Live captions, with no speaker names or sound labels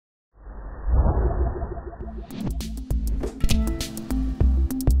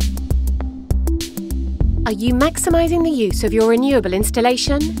Are you maximising the use of your renewable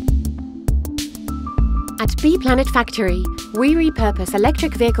installation? At BEEPLANET Factory, we repurpose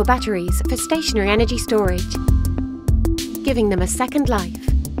electric vehicle batteries for stationary energy storage, giving them a second life.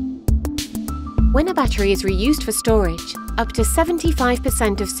 When a battery is reused for storage, up to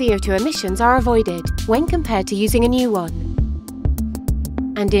 75% of CO2 emissions are avoided when compared to using a new one.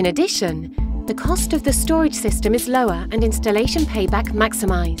 And in addition, the cost of the storage system is lower and installation payback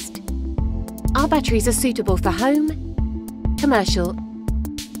maximised. Our batteries are suitable for home, commercial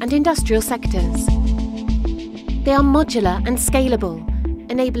and industrial sectors. They are modular and scalable,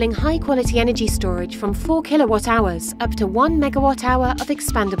 enabling high-quality energy storage from 4 kWh up to 1 MWh of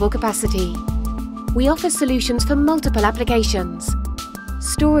expandable capacity. We offer solutions for multiple applications.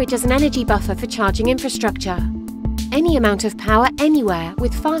 Storage as an energy buffer for charging infrastructure. Any amount of power anywhere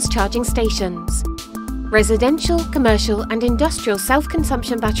with fast charging stations. Residential, commercial and industrial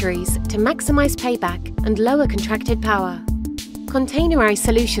self-consumption batteries to maximise payback and lower contracted power. Containerised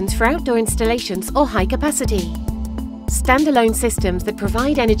solutions for outdoor installations or high capacity. Standalone systems that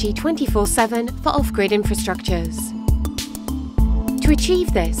provide energy 24/7 for off-grid infrastructures. To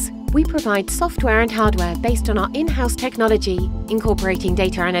achieve this, we provide software and hardware based on our in-house technology, incorporating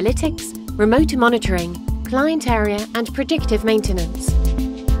data analytics, remote monitoring, client area and predictive maintenance.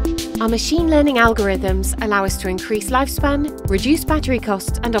 Our machine learning algorithms allow us to increase lifespan, reduce battery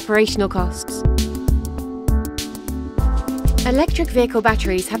costs and operational costs. Electric vehicle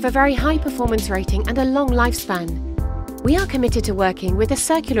batteries have a very high performance rating and a long lifespan. We are committed to working with a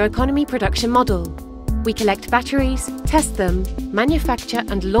circular economy production model. We collect batteries, test them, manufacture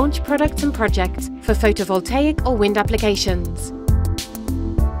and launch products and projects for photovoltaic or wind applications.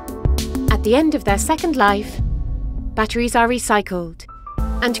 At the end of their second life, batteries are recycled,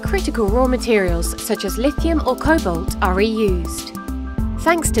 and critical raw materials such as lithium or cobalt are reused.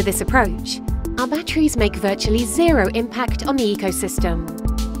 Thanks to this approach, our batteries make virtually zero impact on the ecosystem.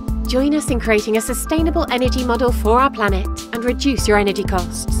 Join us in creating a sustainable energy model for our planet and reduce your energy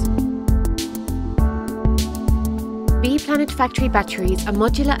costs. BEEPLANET Factory batteries are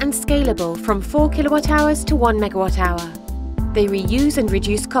modular and scalable from 4 kWh to 1 MWh. They reuse and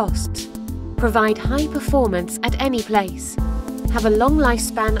reduce costs, provide high performance at any place, have a long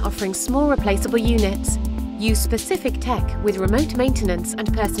lifespan offering small replaceable units, use specific tech with remote maintenance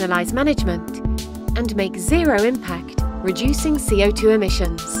and personalised management, and make zero impact, reducing CO2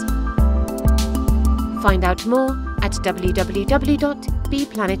 emissions. Find out more at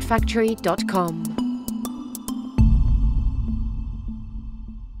www.beeplanetfactory.com.